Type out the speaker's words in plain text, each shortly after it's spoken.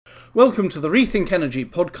Welcome to the Rethink Energy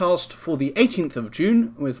podcast for the 18th of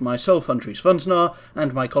June with myself, Andries Vantenaar,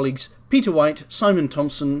 and my colleagues Peter White, Simon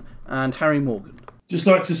Thompson and Harry Morgan. Just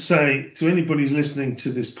like to say to anybody who's listening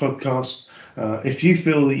to this podcast, if you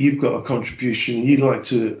feel that you've got a contribution and you'd like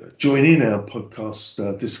to join in our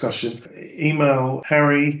podcast discussion, email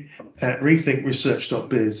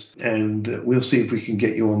harry@rethinkresearch.biz and we'll see if we can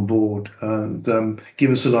get you on board and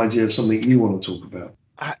give us an idea of something you want to talk about.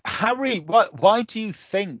 Harry, why do you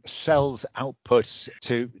think Shell's output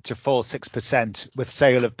to fall 6% with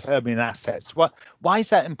sale of Permian assets? Why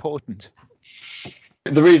is that important?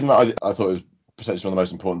 The reason that I thought it was potentially one of the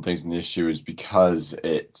most important things in the issue is because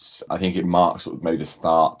I think it marks sort of maybe the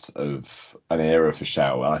start of an era for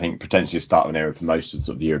Shell, and I think potentially a start of an era for most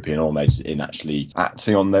of, the European oil majors in actually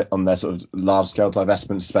acting on their sort of large scale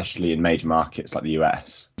divestments, especially in major markets like the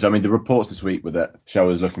US. So I mean, the reports this week were that Shell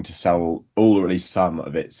was looking to sell all or at least some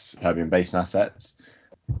of its Permian Basin assets,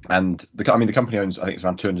 and the company owns, I think it's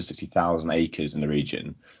around 260,000 acres in the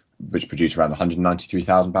region, which produce around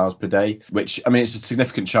 193,000 barrels per day, which, I mean, it's a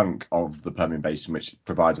significant chunk of the Permian Basin, which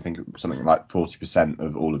provides, I think, something like 40%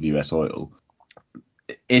 of all of US oil.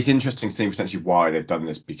 It's interesting seeing potentially why they've done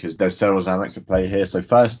this, because there's several dynamics at play here. So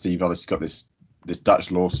first, you've obviously got this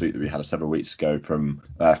Dutch lawsuit that we had several weeks ago from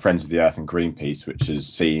Friends of the Earth and Greenpeace, which has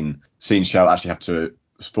seen Shell actually have to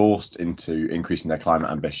forced into increasing their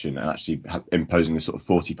climate ambition and actually imposing this sort of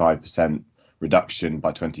 45% reduction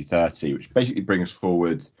by 2030, which basically brings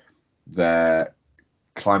forward their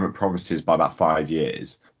climate promises by about 5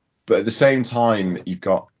 years. But at the same time, you've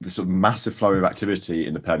got this sort of massive flow of activity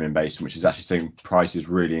in the Permian Basin, which is actually seeing prices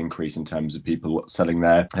really increase in terms of people selling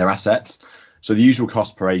their assets. So the usual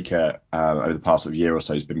cost per acre over the past sort of year or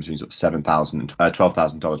so has been between sort of $7,000 and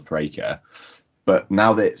 $12,000 per acre. But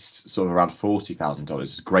now that it's sort of around $40,000,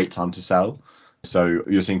 it's a great time to sell. So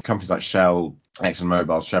you're seeing companies like Shell,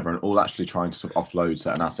 ExxonMobil, Chevron, all actually trying to sort of offload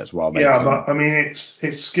certain assets while making. Yeah, but I mean,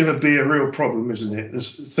 it's going to be a real problem, isn't it?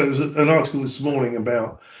 There's an article this morning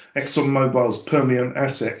about ExxonMobil's Permian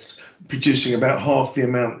assets producing about half the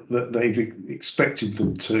amount that they've expected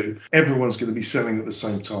them to. Everyone's going to be selling at the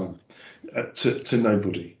same time to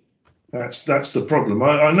nobody. That's the problem.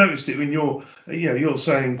 I noticed it when you're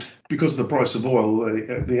saying because of the price of oil,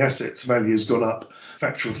 the assets value has gone up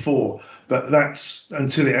factor of 4, but that's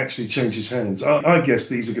until it actually changes hands. I guess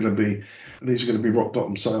these are going to be rock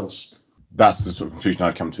bottom sales. That's the sort of conclusion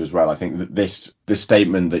I'd come to as well. I think that this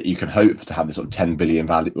statement that you can hope to have this sort of 10 billion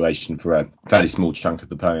valuation for a fairly small chunk of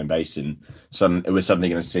the Permian Basin, we're suddenly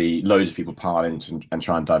going to see loads of people pile into and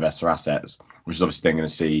try and divest their assets, which is obviously then going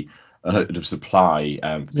to see a hood of supply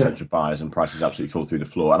potential buyers and prices absolutely fall through the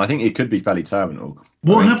floor. And I think it could be fairly terminal.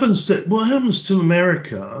 What happens to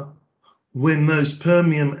America when those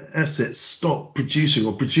Permian assets stop producing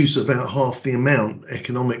or produce about half the amount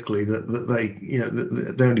economically that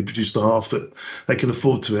they only produce the half that they can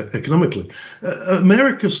afford to economically?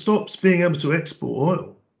 America stops being able to export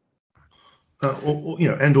oil,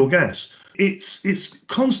 or gas. It's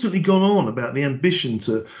constantly gone on about the ambition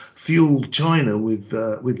to fuel China with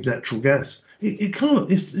natural gas. It can't.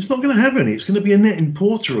 It's not going to have any. It's going to be a net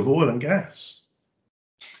importer of oil and gas.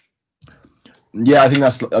 Yeah, I think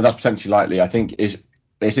that's potentially likely. I think it's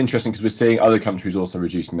interesting because we're seeing other countries also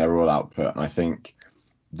reducing their oil output, and I think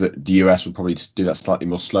that the US will probably do that slightly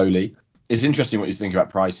more slowly. It's interesting what you think about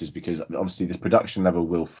prices, because obviously this production level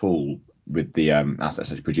will fall with the assets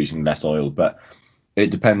actually producing less oil, but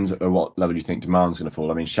it depends at what level you think demand's going to fall.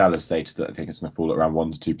 I mean, Shell has stated that I think it's going to fall at around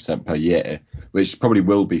 1% to 2% per year, which probably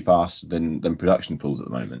will be faster than production falls at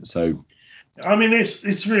the moment. So, I mean,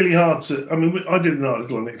 it's really hard to. I mean, I did an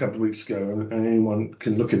article on it a couple of weeks ago, and anyone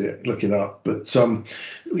can look it up. But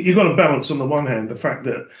you've got to balance on the one hand the fact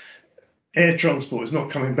that air transport is not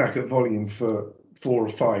coming back at volume for 4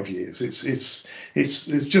 or 5 years. It's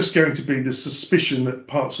just going to be the suspicion that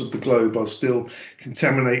parts of the globe are still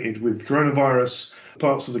contaminated with coronavirus.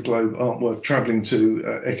 Parts of the globe aren't worth travelling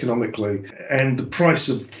to economically, and the price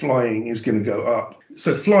of flying is going to go up.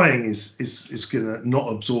 So flying is going to not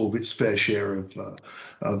absorb its fair share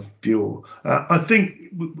of fuel. I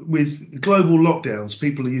think with global lockdowns,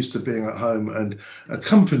 people are used to being at home, and a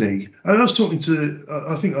company. And I was talking to,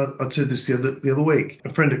 I think I said this the other week,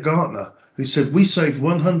 a friend at Gartner who said we saved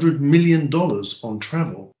 $100 million on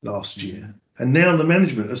travel last year. And now the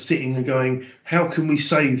management are sitting and going, how can we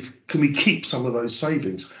keep some of those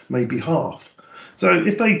savings, maybe half? So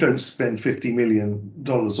if they don't spend $50 million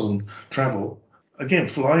on travel, again,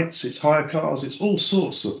 flights, it's hire cars, it's all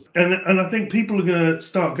sorts of, and I think people are going to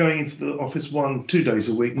start going into the office 1-2 days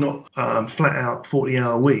a week, not flat out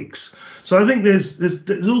 40-hour weeks. So I think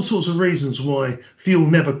there's all sorts of reasons why fuel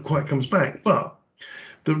never quite comes back. But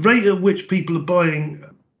the rate at which people are buying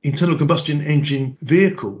internal combustion engine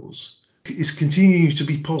vehicles is continuing to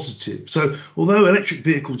be positive. So although electric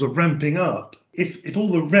vehicles are ramping up, if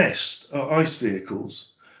all the rest are ICE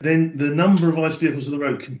vehicles, then the number of ICE vehicles on the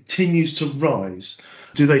road continues to rise.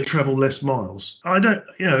 Do they travel less miles? I don't,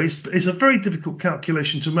 it's a very difficult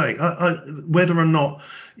calculation to make. Whether or not,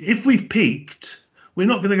 if we've peaked, we're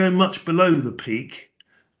not going to go much below the peak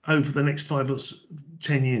over the next 5 or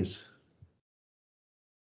 10 years.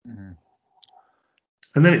 Mm-hmm.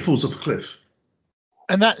 And then it falls off a cliff.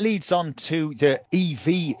 And that leads on to the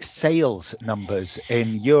EV sales numbers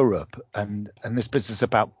in Europe and this business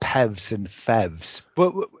about PEVs and FEVs.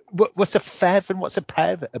 What's a FEV and what's a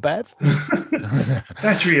PEV? A BEV?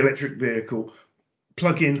 Battery electric vehicle,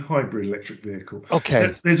 plug-in hybrid electric vehicle.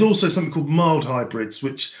 Okay. There's also something called mild hybrids,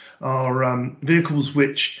 which are vehicles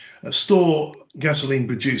which store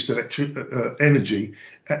gasoline-produced electric energy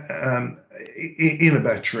in a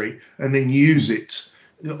battery and then use it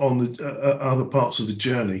on the other parts of the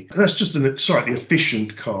journey. That's just a slightly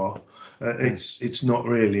efficient car. It's not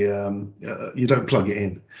really you don't plug it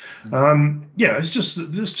in. It's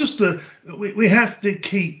just we have to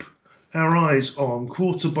keep our eyes on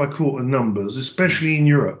quarter by quarter numbers, especially in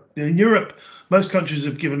Europe. In Europe, most countries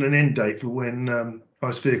have given an end date for when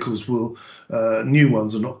ICE vehicles new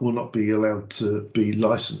ones will not be allowed to be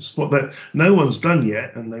licensed. What no one's done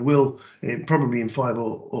yet, and they will probably in 5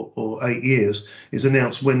 or 8 years, is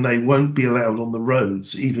announce when they won't be allowed on the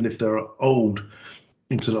roads, even if they're old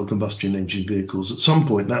internal combustion engine vehicles. At some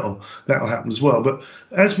point that'll happen as well. But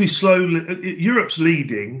as we Europe's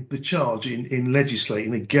leading the charge in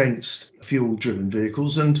legislating against fuel-driven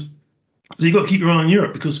vehicles, and so you've got to keep your eye on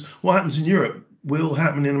Europe, because what happens in Europe will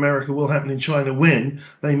happen in America, will happen in China when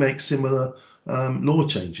they make similar law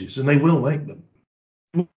changes, and they will make them.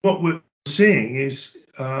 What we're seeing is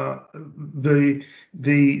the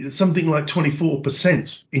something like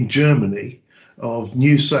 24% in Germany of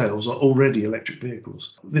new sales are already electric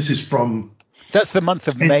vehicles. This is from... That's the month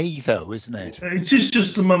of May, though, isn't it? It is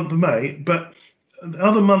just the month of May, but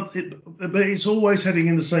other month, but it's always heading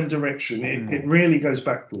in the same direction. It really goes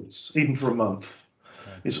backwards, even for a month.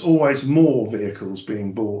 It's always more vehicles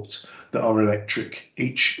being bought that are electric,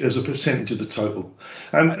 each as a percentage of the total.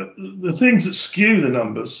 And the things that skew the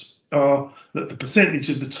numbers are that the percentage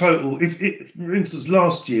of the total, for instance,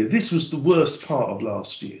 last year, this was the worst part of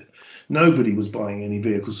last year. Nobody was buying any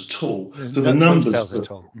vehicles at all. So the numbers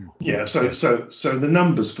at all. Yeah, so the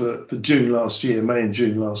numbers for June last year, May and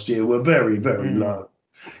June last year, were very, very low.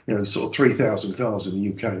 Sort of 3,000 cars in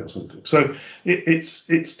the UK or something. So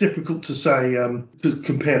it's difficult to say, to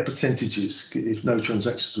compare percentages if no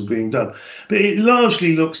transactions were being done. But it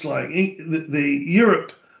largely looks like the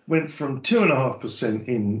Europe went from 2.5%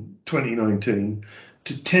 in 2019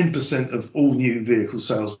 to 10% of all new vehicle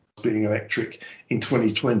sales being electric in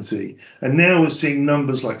 2020, and now we're seeing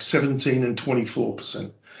numbers like 17 and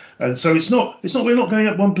 24%. And so we're not going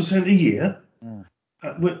up 1% a year.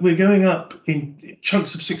 We're going up in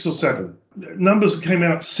chunks of 6 or 7. Numbers came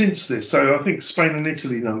out since this, so I think Spain and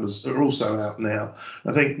Italy numbers are also out now.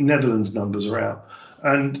 I think Netherlands numbers are out,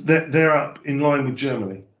 and they're up in line with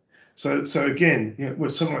Germany. So again,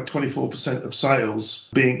 we're something like 24% of sales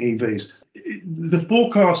being EVs. The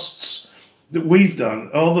forecasts that we've done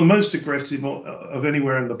are the most aggressive of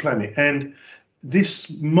anywhere on the planet, and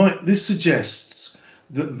this suggests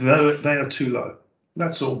that they are too low.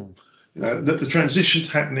 That's all. That the transition's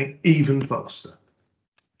happening even faster.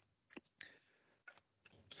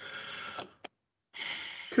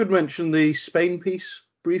 Could mention the Spain piece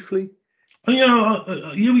briefly. Yeah,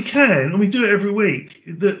 we can, and we do it every week.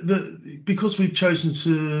 Because we've chosen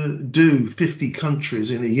to do 50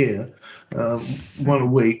 countries in a year, one a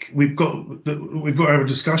week, we've got to have a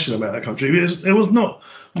discussion about that country. There was not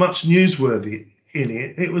much newsworthy in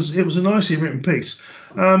it. It was a nicely written piece.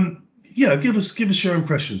 Give us your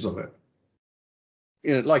impressions of it.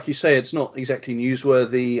 Like you say, it's not exactly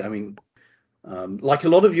newsworthy. I mean, like a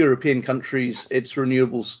lot of European countries, its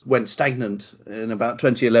renewables went stagnant in about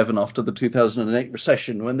 2011 after the 2008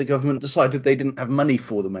 recession, when the government decided they didn't have money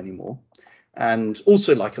for them anymore. And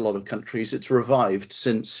also, like a lot of countries, it's revived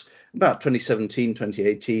since about 2017,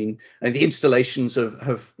 2018, and the installations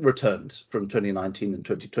have returned from 2019 and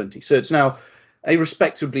 2020. So it's now a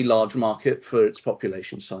respectably large market for its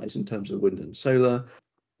population size in terms of wind and solar.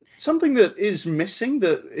 Something that is missing,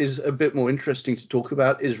 that is a bit more interesting to talk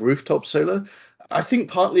about, is rooftop solar. I think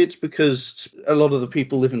partly it's because a lot of the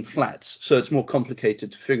people live in flats, so it's more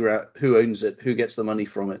complicated to figure out who owns it, who gets the money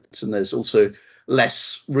from it, and there's also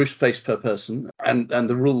less roof space per person, and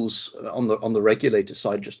the rules on the regulator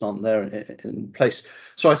side just aren't there in place.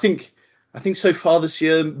 So I think I think so far this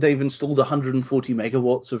year they've installed 140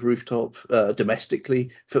 megawatts of rooftop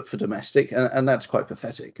domestically for domestic, and that's quite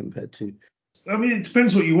pathetic compared to. I mean, it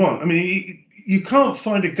depends what you want. I mean, you can't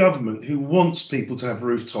find a government who wants people to have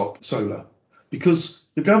rooftop solar, because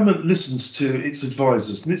the government listens to its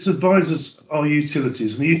advisors, and its advisors are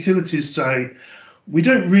utilities, and the utilities say, we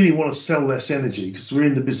don't really want to sell less energy because we're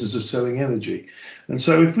in the business of selling energy. And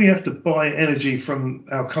so if we have to buy energy from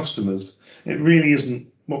our customers, it really isn't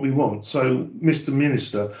what we want. So, Mr.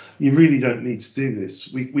 Minister, you really don't need to do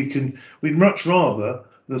this. We'd much rather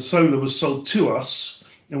the solar was sold to us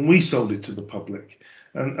and we sold it to the public.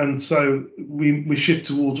 And so we shift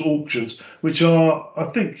towards auctions, which are, I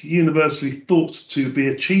think, universally thought to be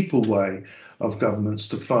a cheaper way of governments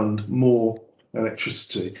to fund more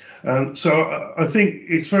electricity. So I think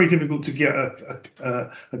it's very difficult to get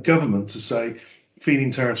a government to say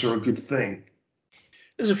feed-in tariffs are a good thing.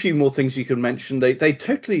 There's a few more things you can mention. They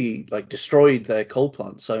totally destroyed their coal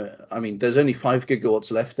plants. So I mean, there's only 5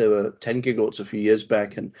 gigawatts left. There were 10 gigawatts a few years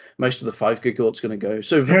back, and most of the 5 gigawatts going to go.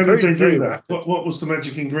 So how very, did they very do that? rapid. What was the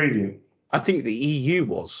magic ingredient? I think the EU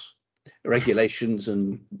was regulations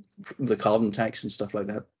and the carbon tax and stuff like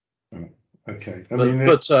that. Okay.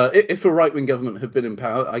 But if a right-wing government had been in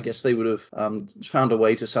power, I guess they would have found a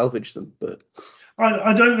way to salvage them. But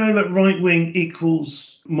I don't know that right wing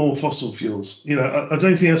equals more fossil fuels. I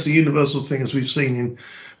don't think that's a universal thing, as we've seen in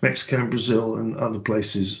Mexico and Brazil and other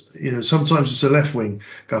places. Sometimes it's a left wing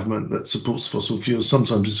government that supports fossil fuels.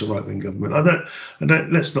 Sometimes it's a right wing government. I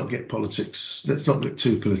don't. Let's not get politics. Let's not get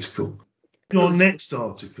too political. Your next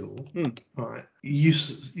article, right?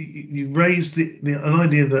 You raised an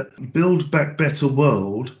idea that Build Back Better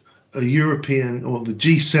World, a European or the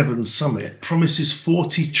G7 summit, promises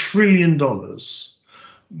 $40 trillion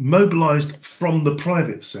mobilized from the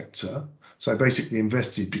private sector, so basically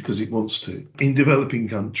invested because it wants to, in developing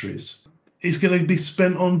countries, is going to be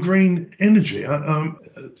spent on green energy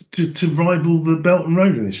to rival the Belt and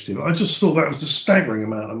Road Initiative. I just thought that was a staggering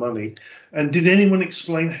amount of money. And did anyone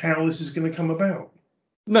explain how this is going to come about?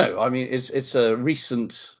 No, I mean, it's a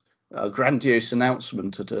recent grandiose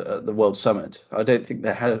announcement at the World Summit. I don't think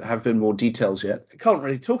there have been more details yet. I can't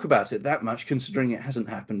really talk about it that much considering it hasn't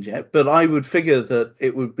happened yet, but I would figure that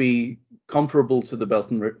it would be comparable to the Belt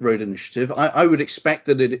and Road Initiative. I would expect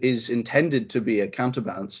that it is intended to be a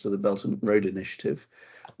counterbalance to the Belt and Road Initiative,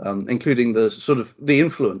 including the sort of the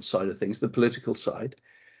influence side of things, the political side.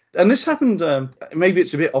 And this happened, maybe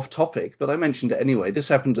it's a bit off topic, but I mentioned it anyway. This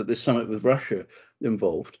happened at this summit with Russia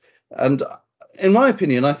involved. And in my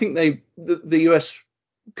opinion, I think the US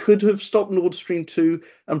could have stopped Nord Stream 2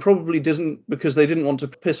 and probably didn't, because they didn't want to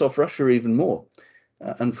piss off Russia even more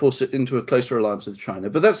and force it into a closer alliance with China.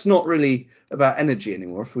 But that's not really about energy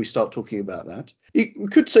anymore, if we start talking about that. We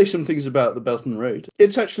could say some things about the Belt and Road.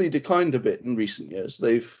 It's actually declined a bit in recent years.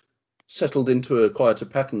 They've settled into a quieter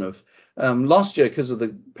pattern of last year, because of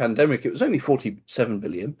the pandemic, it was only 47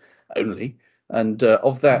 billion only. And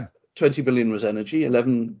of that, 20 billion was energy,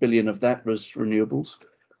 11 billion of that was renewables.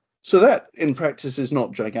 So that, in practice, is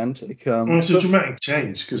not gigantic. Well, it's a dramatic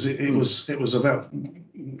change, because it was about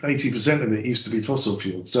 80% of it used to be fossil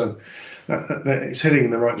fuels. So it's heading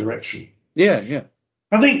in the right direction. Yeah.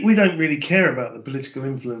 I think we don't really care about the political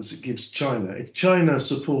influence it gives China. If China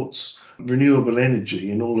supports renewable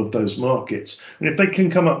energy in all of those markets, and if they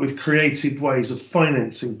can come up with creative ways of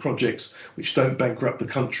financing projects which don't bankrupt the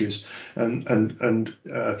countries and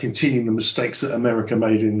continue the mistakes that America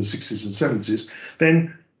made in the 60s and 70s,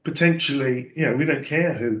 then potentially, we don't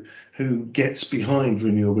care who gets behind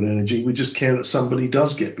renewable energy. We just care that somebody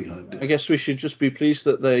does get behind it. I guess we should just be pleased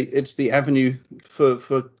that it's the avenue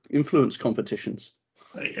for influence competitions.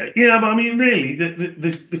 Yeah, but I mean, really,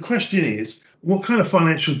 the question is, what kind of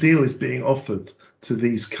financial deal is being offered to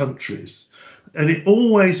these countries? And it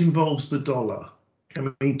always involves the dollar.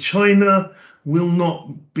 I mean, China will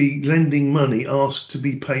not be lending money asked to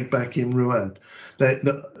be paid back in yuan.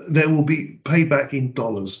 There will be paid back in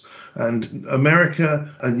dollars. And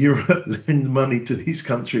America and Europe lend money to these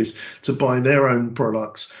countries to buy their own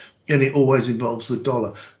products. And it always involves the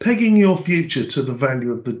dollar. Pegging your future to the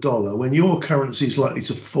value of the dollar when your currency is likely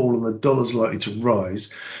to fall and the dollar is likely to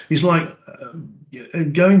rise is like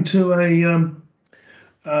going to a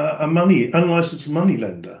unlicensed money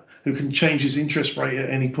lender who can change his interest rate at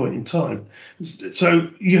any point in time. So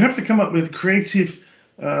you have to come up with creative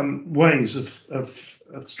ways of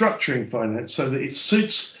structuring finance so that it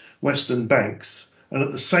suits Western banks and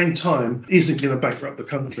at the same time isn't going to bankrupt the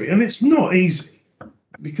country. And it's not easy,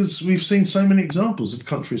 because we've seen so many examples of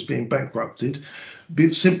countries being bankrupted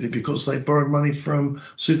simply because they borrowed money from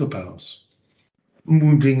superpowers.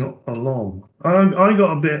 Moving along, I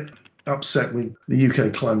got a bit upset with the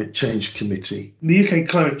UK Climate Change Committee. The UK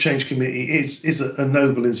Climate Change Committee is a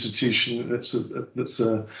noble institution that's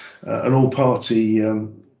an all-party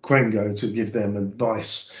quango to give them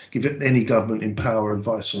advice, give any government in power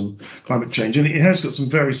advice on climate change. And it has got some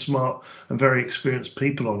very smart and very experienced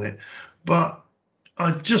people on it. But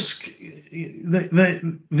I just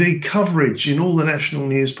the coverage in all the national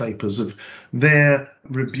newspapers of their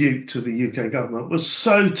rebuke to the UK government was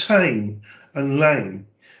so tame and lame.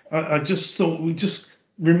 I just thought we just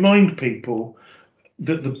remind people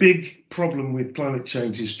that the big problem with climate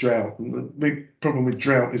change is drought. And the big problem with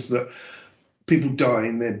drought is that people die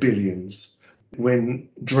in their billions when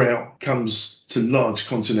drought comes to large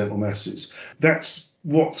continental masses. That's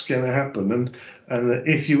what's going to happen. And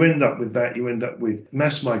if you end up with that, you end up with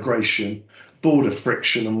mass migration, border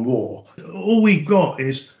friction and war. All we've got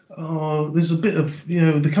is, there's a bit of,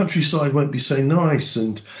 the countryside won't be so nice,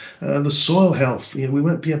 and the soil health, we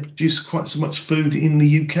won't be able to produce quite so much food in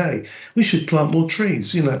the UK. We should plant more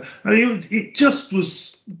trees, it just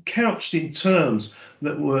was couched in terms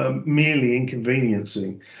that were merely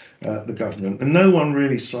inconveniencing the government. And no one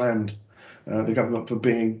really slammed the government for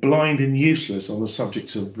being blind and useless on the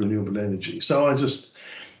subject of renewable energy. So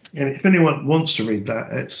if anyone wants to read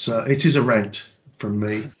that, it is a rant from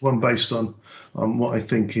me, one based on what I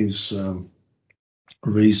think is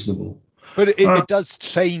reasonable. But it does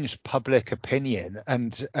change public opinion,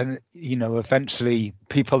 and eventually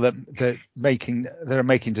people that are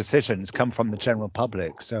making decisions come from the general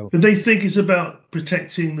public. So, but they think it's about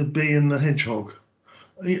protecting the bee and the hedgehog.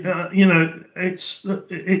 It's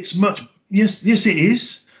much. Yes, it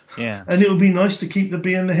is. Yeah. And it would be nice to keep the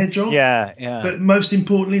bee and the hedgehog. Yeah. But most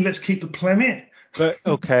importantly, let's keep the planet. But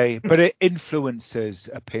it influences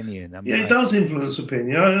opinion. It does influence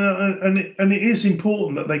opinion, and it is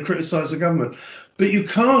important that they criticise the government. But you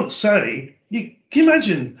can't say, can you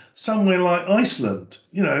imagine somewhere like Iceland,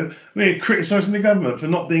 we're criticising the government for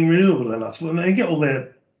not being renewable enough when they get all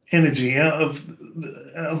their energy out of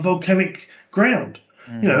volcanic ground.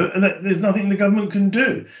 And there's nothing the government can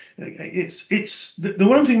do. It's the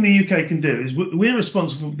one thing the UK can do is we're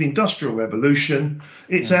responsible for the Industrial Revolution.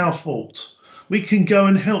 It's our fault. We can go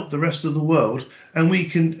and help the rest of the world, and we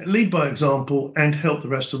can lead by example and help the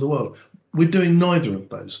rest of the world. We're doing neither of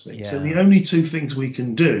those things. Yeah. So the only two things we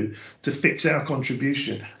can do to fix our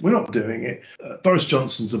contribution, we're not doing it. Boris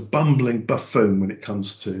Johnson's a bumbling buffoon when it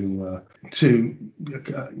comes to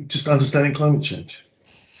just understanding climate change.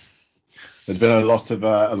 There's been a lot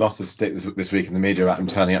of stick this week in the media about him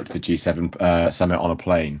turning up to the G7 summit on a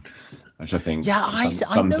plane, which I think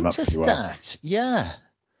sums him up pretty well. That. Yeah,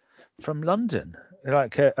 from London,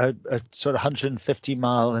 like a sort of 150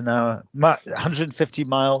 mile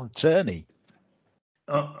journey.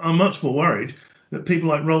 I'm much more worried that people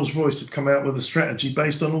like Rolls-Royce have come out with a strategy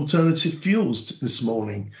based on alternative fuels this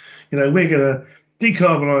morning. We're going to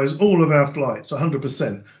decarbonise all of our flights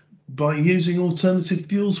 100%. by using alternative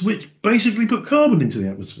fuels, which basically put carbon into the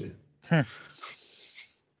atmosphere.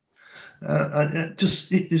 It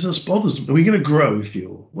just bothers me. Are we going to grow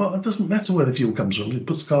fuel? Well, it doesn't matter where the fuel comes from. It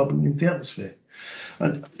puts carbon into the atmosphere.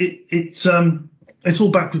 And it's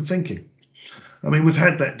all backward thinking. I mean, we've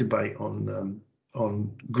had that debate on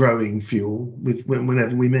growing fuel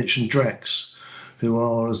whenever we mention Drax, who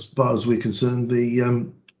are, as far as we're concerned, the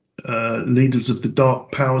leaders of the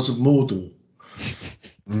dark powers of Mordor.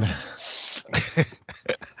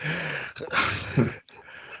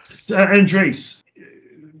 Andres,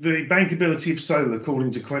 the bankability of solar called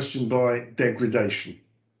into question by degradation.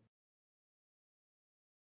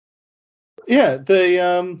 Yeah,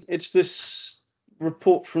 it's this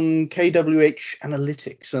report from KWH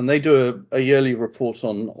Analytics, and they do a yearly report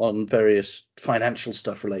on various financial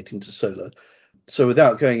stuff relating to solar. So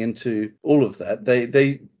without going into all of that,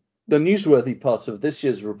 the newsworthy part of this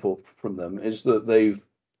year's report from them is that they've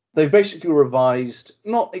basically revised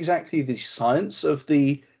not exactly the science of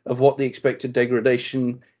what the expected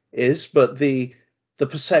degradation is, but the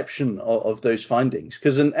perception of those findings.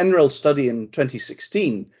 Because an NREL study in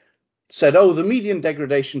 2016 said, the median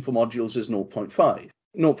degradation for modules is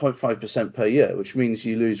 0.5% per year, which means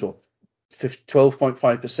you lose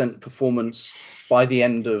 12.5% performance by the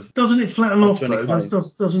end of. Doesn't it flatten off though?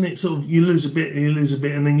 Doesn't it sort of you lose a bit,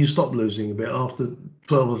 and then you stop losing a bit after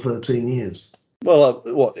 12 or 13 years? Well,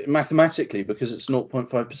 what mathematically, because it's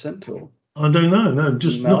 0.5%, or I don't know. No,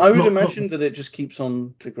 I would imagine that it just keeps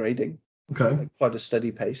on degrading. Okay. At quite a steady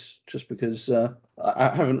pace, just because I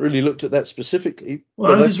haven't really looked at that specifically.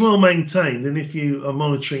 Well, it's well maintained, and if you are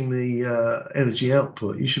monitoring the energy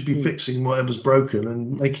output, you should be fixing whatever's broken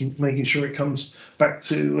and making sure it comes back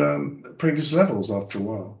to previous levels after a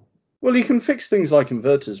while. Well, you can fix things like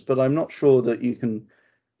inverters, but I'm not sure that you can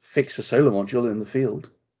fix a solar module in the field.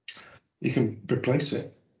 You can replace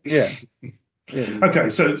it. Yeah. Yeah. Okay,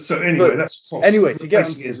 so anyway, But that's cost. anyway, to get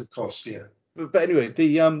Replacing it is a cost, yeah. But anyway,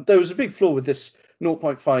 there was a big flaw with this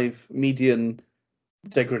 0.5 median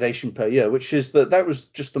degradation per year, which is that was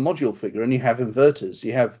just the module figure, and you have inverters.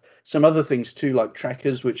 You have some other things too, like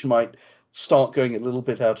trackers, which might start going a little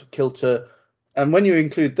bit out of kilter. And when you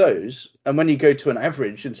include those, and when you go to an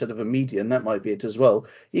average instead of a median, that might be it as well,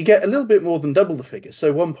 you get a little bit more than double the figure,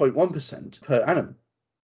 so 1.1% per annum.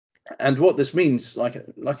 And what this means, like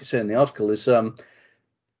I say in the article, is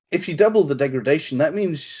if you double the degradation, that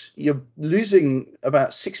means you're losing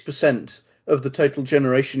about 6% of the total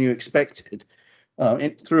generation you expected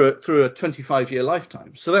through a 25-year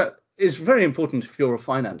lifetime. So that is very important if you're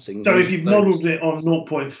refinancing. So if you've modelled it on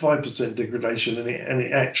 0.5% degradation and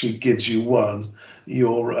it actually gives you 1,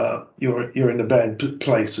 you're in a bad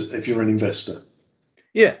place if you're an investor.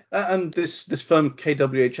 Yeah, and this firm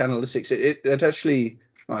KWH Analytics, it actually,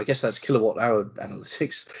 well, I guess that's kilowatt hour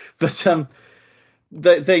analytics, but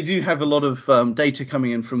they do have a lot of data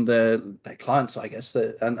coming in from their clients, I guess,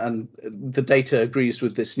 and the data agrees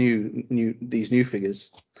with these new figures.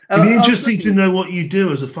 It'd be interesting to know what you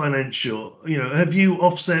do as a financial. Have you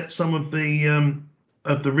offset some of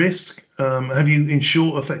the risk? Have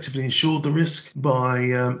you effectively insured the risk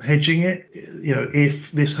by hedging it?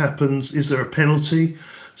 If this happens, is there a penalty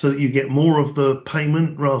so that you get more of the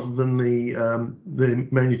payment rather than the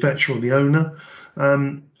manufacturer or the owner?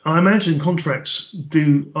 I imagine contracts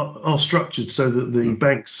are structured so that the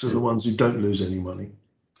banks are the ones who don't lose any money.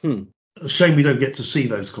 A shame we don't get to see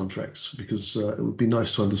those contracts, because it would be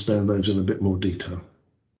nice to understand those in a bit more detail.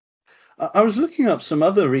 I was looking up some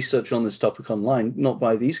other research on this topic online, not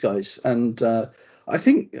by these guys, and I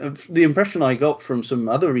think the impression I got from some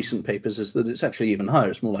other recent papers is that it's actually even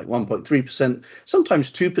higher. It's more like 1.3%,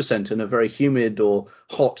 sometimes 2% in a very humid or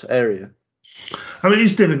hot area. I mean,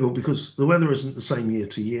 it's difficult because the weather isn't the same year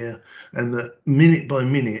to year, and that minute by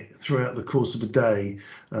minute throughout the course of a day,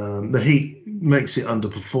 the heat makes it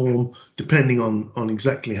underperform depending on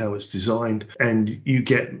exactly how it's designed, and you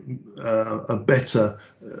get a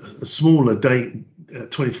smaller day,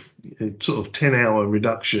 10-hour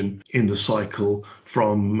reduction in the cycle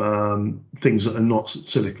from things that are not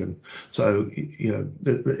silicon. So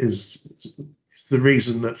that is the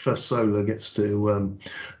reason that First Solar gets to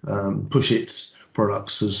push its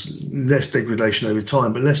products as less degradation over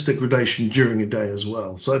time, but less degradation during a day as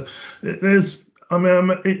well. So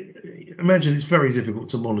imagine it's very difficult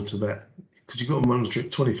to monitor that, because you've got to monitor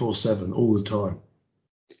it 24/7 all the time.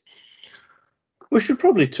 We should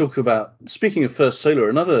probably talk about, speaking of First Solar,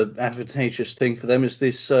 another advantageous thing for them is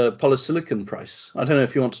this polysilicon price. I don't know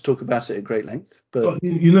if you want to talk about it at great length, but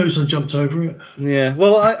you notice I jumped over it. Yeah,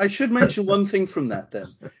 well, I should mention one thing from that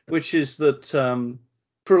then, which is that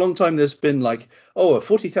for a long time there's been a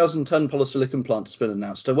 40,000 ton polysilicon plant has been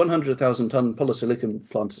announced, a 100,000 ton polysilicon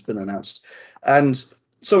plant has been announced, and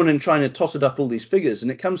someone in China totted up all these figures,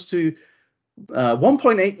 and it comes to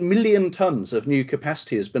 1.8 million tons of new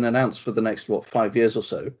capacity has been announced for the next 5 years or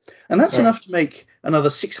so, and that's enough to make another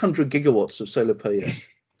 600 gigawatts of solar per year.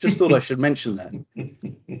 Just thought I should mention that.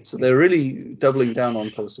 So they're really doubling down on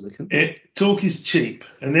polysilicon. Talk is cheap.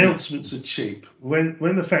 Announcements are cheap. When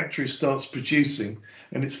the factory starts producing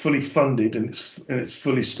and it's fully funded and it's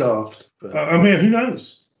fully staffed, who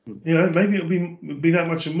knows? Maybe it'll be that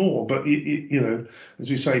much and more. But as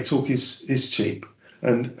we say, talk is cheap.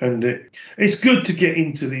 And it's good to get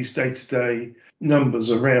into these day-to-day numbers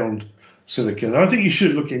around silicon. I think you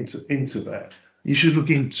should look into that. You should look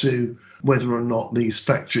into whether or not these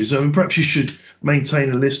factories, perhaps you should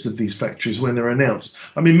maintain a list of these factories when they're announced.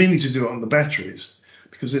 I've been meaning to do it on the batteries,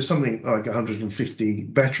 because there's something like 150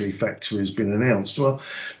 battery factories been announced. Well,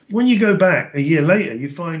 when you go back a year later,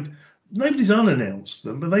 you find nobody's unannounced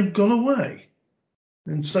them, but they've gone away.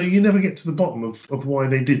 And so you never get to the bottom of why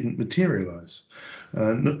they didn't materialize.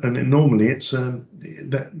 And normally it's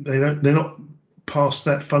that they're not past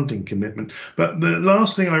that funding commitment. But the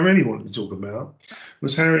last thing I really wanted to talk about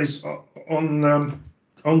was Harry's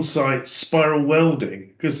on-site spiral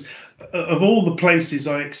welding, because of all the places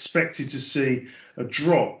I expected to see a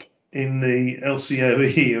drop in the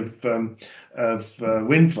LCOE of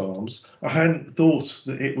wind farms, I hadn't thought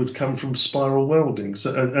that it would come from spiral welding.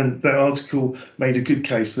 So, and that article made a good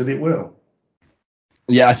case that it will.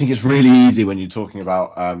 Yeah, I think it's really easy when you're talking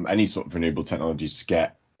about any sort of renewable technologies to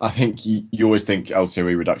get. I think you always think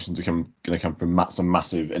LCOE reductions are going to come from some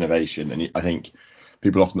massive innovation, and I think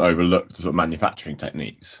people often overlook the sort of manufacturing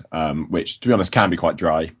techniques, which, to be honest, can be quite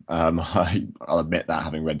dry. I'll admit that,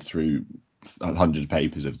 having read through hundreds of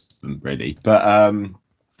papers of them really. But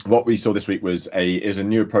what we saw this week was a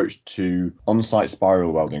new approach to on-site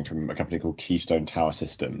spiral welding from a company called Keystone Tower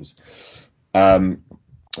Systems.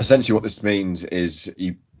 Essentially, what this means is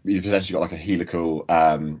you've essentially got like a helical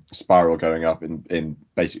spiral going up in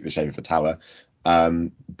basically the shape of a tower.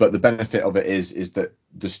 But the benefit of it is that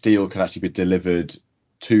the steel can actually be delivered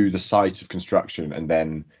to the site of construction and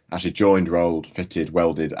then actually joined, rolled, fitted,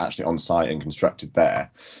 welded, actually on site and constructed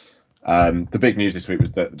there. The big news this week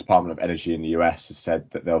was that the Department of Energy in the US has said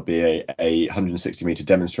that there'll be a 160 meter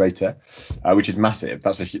demonstrator, which is massive.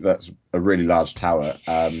 That's a really large tower.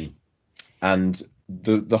 And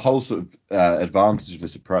the whole sort of advantage of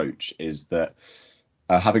this approach is that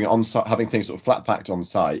having things sort of flat packed on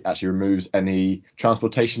site actually removes any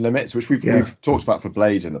transportation limits, which we've talked about for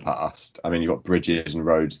blades in the past. I mean, you've got bridges and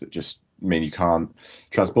roads that just mean you can't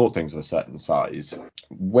transport things of a certain size.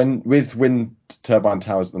 With wind turbine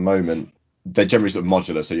towers at the moment, they're generally sort of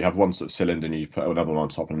modular, so you have one sort of cylinder and you put another one on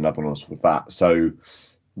top and another one on top of that. So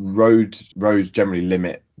roads generally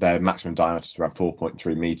limit their maximum diameter to around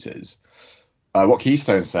 4.3 meters. What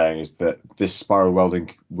Keystone's saying is that this spiral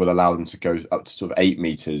welding will allow them to go up to sort of 8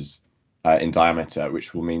 meters in diameter,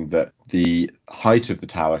 which will mean that the height of the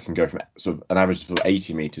tower can go from sort of an average of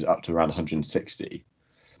 80 meters up to around 160.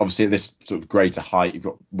 Obviously, at this sort of greater height, you've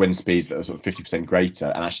got wind speeds that are sort of 50% greater,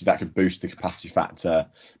 and actually that could boost the capacity factor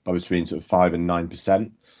by between sort of 5 and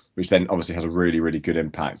 9%, which then obviously has a really, really good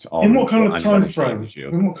impact on. In what kind of time frame?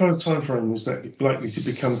 In what kind of time frame is that likely to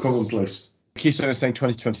become commonplace? Keystone is saying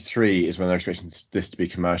 2023 is when they're expecting this to be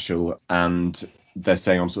commercial, and they're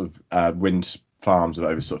saying on sort of wind farms of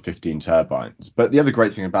over sort of 15 turbines. But the other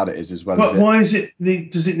great thing about it is, as well as why is it?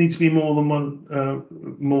 Does it need to be more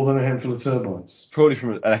than a handful of turbines? Probably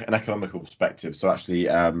from an economical perspective. So actually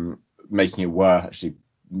making it worth actually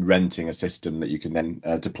renting a system that you can then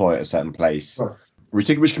deploy at a certain place, right,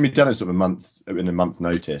 which can be done in sort of a month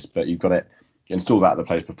notice. But you've got to install that at the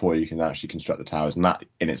place before you can actually construct the towers, and that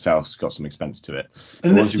in itself has got some expense to it. So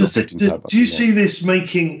and once you've got 15 turbines, do you see this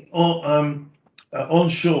making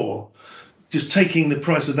onshore just taking the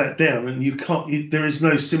price of that down, and there is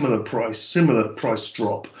no similar price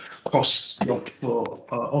drop, cost drop for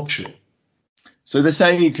offshore? So they're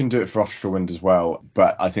saying you can do it for offshore wind as well,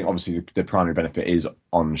 but I think obviously the primary benefit is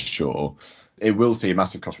onshore. It will see a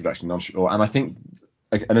massive cost reduction onshore, and I think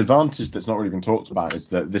an advantage that's not really been talked about is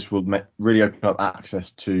that this will really open up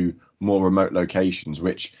access to more remote locations,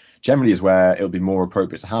 which generally is where it'll be more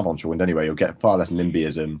appropriate to have onshore wind anyway. You'll get far less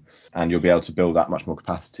NIMBYism, and you'll be able to build that much more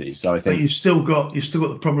capacity. So I think. But you've still got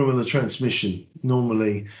the problem with the transmission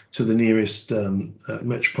normally to the nearest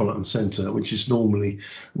metropolitan centre, which is normally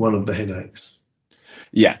one of the headaches.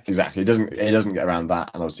 Yeah, exactly. It doesn't get around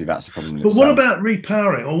that, and obviously that's a problem. But what about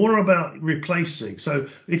repowering, or what about replacing? So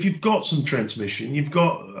if you've got some transmission, you've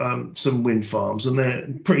got some wind farms, and they're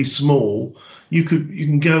pretty small, you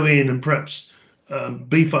can go in and perhaps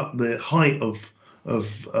beef up the height of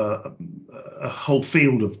a whole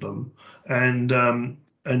field of them, and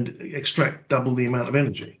extract double the amount of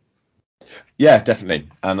energy. Yeah, definitely.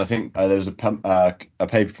 And I think there was a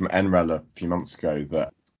paper from NREL a few months ago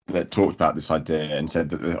that talked about this idea and said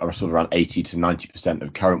that sort of around 80 to 90%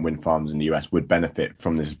 of current wind farms in the US would benefit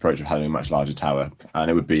from this approach of having a much larger tower,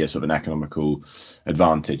 and it would be a sort of an economical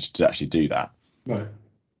advantage to actually do that. Right.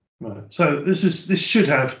 So this should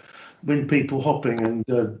have wind people hopping and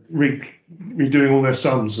redoing all their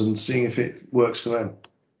sums and seeing if it works for them.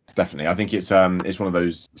 Definitely, I think it's one of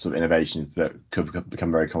those sort of innovations that could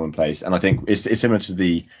become very commonplace, and I think it's similar to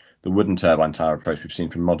the wooden turbine tower approach we've seen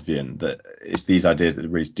from Modvion, that it's these ideas that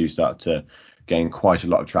really do start to gain quite a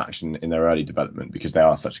lot of traction in their early development because they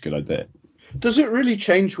are such a good idea. Does it really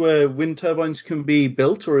change where wind turbines can be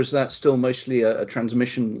built, or is that still mostly a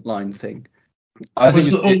transmission line thing? I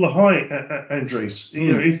think all the height, Andres.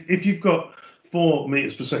 You know, if you've got 4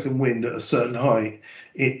 meters per second wind at a certain height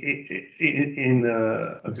in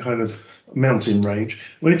a kind of mountain range,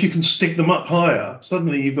 well, if you can stick them up higher,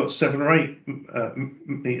 suddenly you've got 7 or 8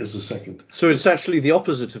 meters a second. So it's actually the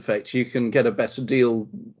opposite effect. You can get a better deal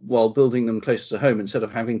while building them closer to home instead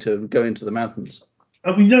of having to go into the mountains.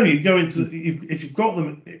 You go into if you've got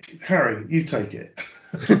them, Harry, you take it.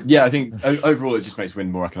 Yeah, I think overall it just makes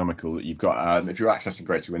wind more economical. That you've got if you're accessing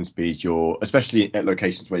greater wind speeds, especially at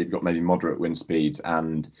locations where you've got maybe moderate wind speeds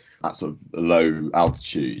and at sort of low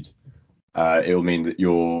altitude, it will mean that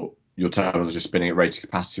your turbines are just spinning at rated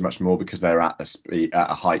capacity much more because they're at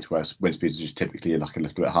a height where wind speeds are just typically like a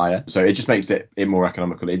little bit higher. So it just makes it more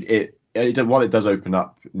economical. While it does open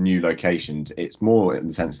up new locations, it's more in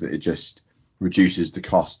the sense that it just reduces the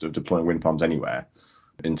cost of deploying wind farms anywhere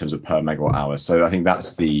in terms of per megawatt hour. So I think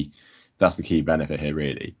that's the that's the key benefit here,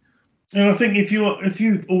 really. And I think if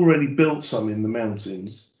you've already built some in the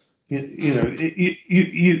mountains, you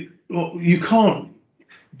can't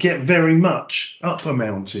get very much up a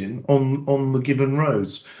mountain on the given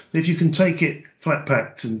roads. If you can take it flat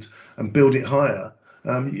packed and build it higher,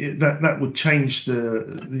 that would change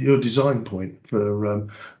your design point for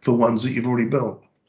ones that you've already built.